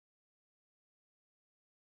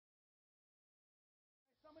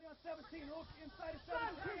17. Look inside of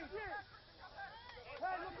 17.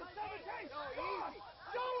 Hey, look at 17. Easy.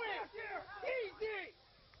 Do it. Easy.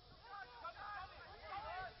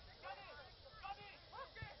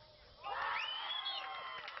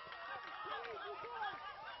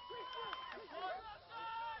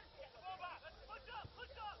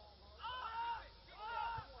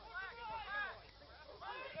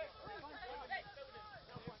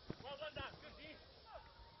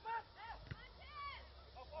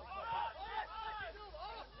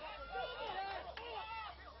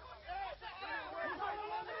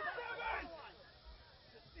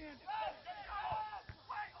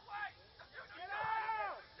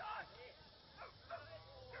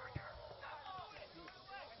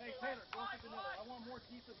 Hey, Taylor, go for Danilo. I want more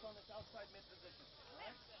defense on this outside mid position.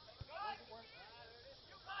 Work.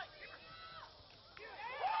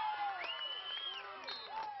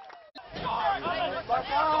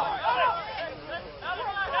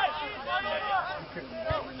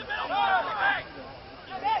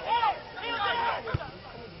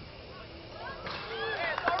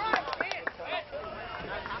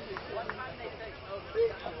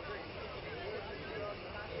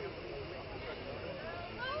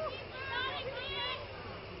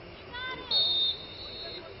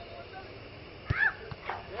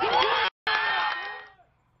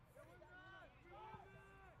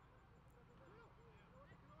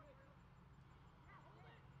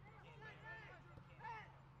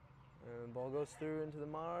 And ball goes through into the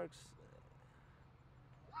marks.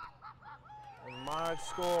 And the marks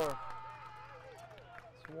score.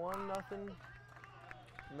 It's 1-0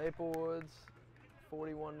 Maplewoods,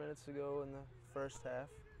 41 minutes to go in the first half.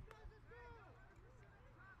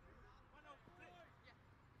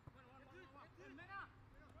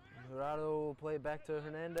 Jurado will play it back to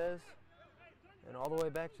Hernandez and all the way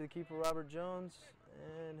back to the keeper Robert Jones,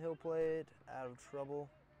 and he'll play it out of trouble.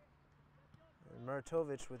 And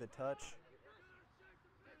Muratovic with a touch.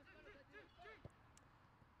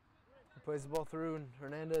 He plays the ball through, and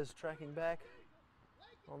Hernandez tracking back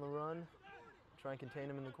on the run. Try and contain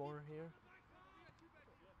him in the corner here.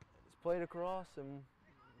 It's played across, and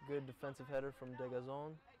good defensive header from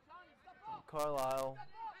Degazon. Carlisle,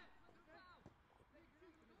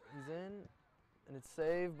 he's in, and it's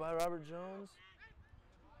saved by Robert Jones.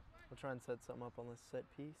 We'll try and set something up on this set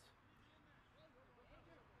piece.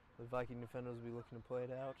 The Viking defenders will be looking to play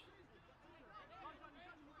it out.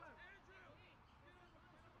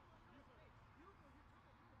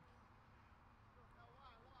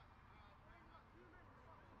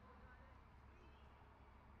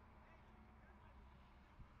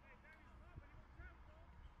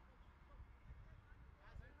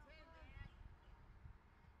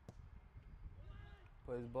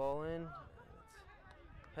 Plays the ball in.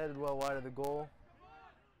 It's headed well wide of the goal.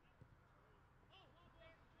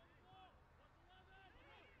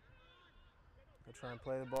 They'll try and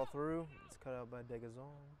play the ball through. It's cut out by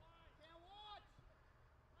Degazon.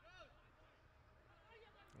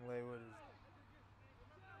 Laywood is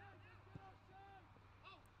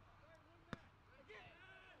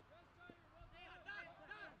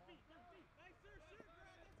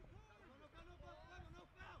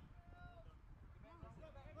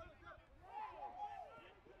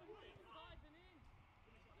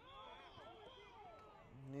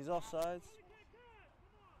and he's offsides.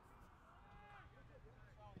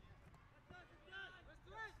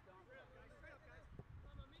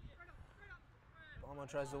 Palma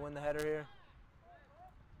tries to win the header here.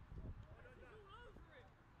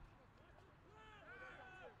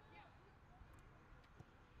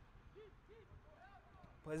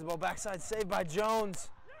 Plays the ball backside, saved by Jones.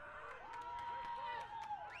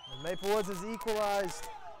 And Maplewoods has equalized.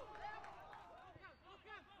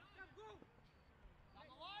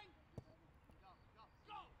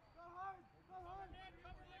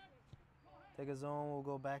 Take a zone, will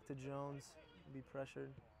go back to Jones, be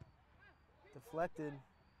pressured. Deflected. In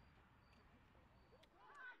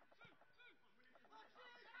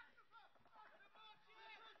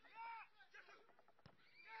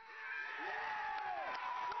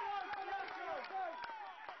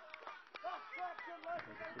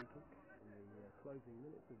the closing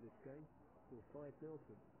minutes of this game, still 5-0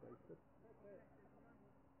 to Braceford.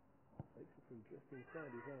 Takes it from just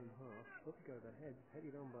inside his own half, up go the head,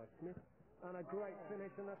 headed on by Smith, and a great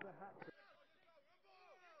finish, and that's a hat-trick.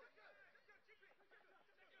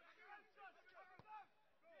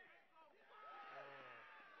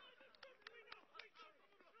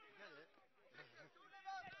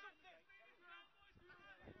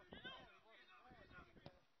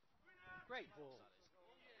 Great ball.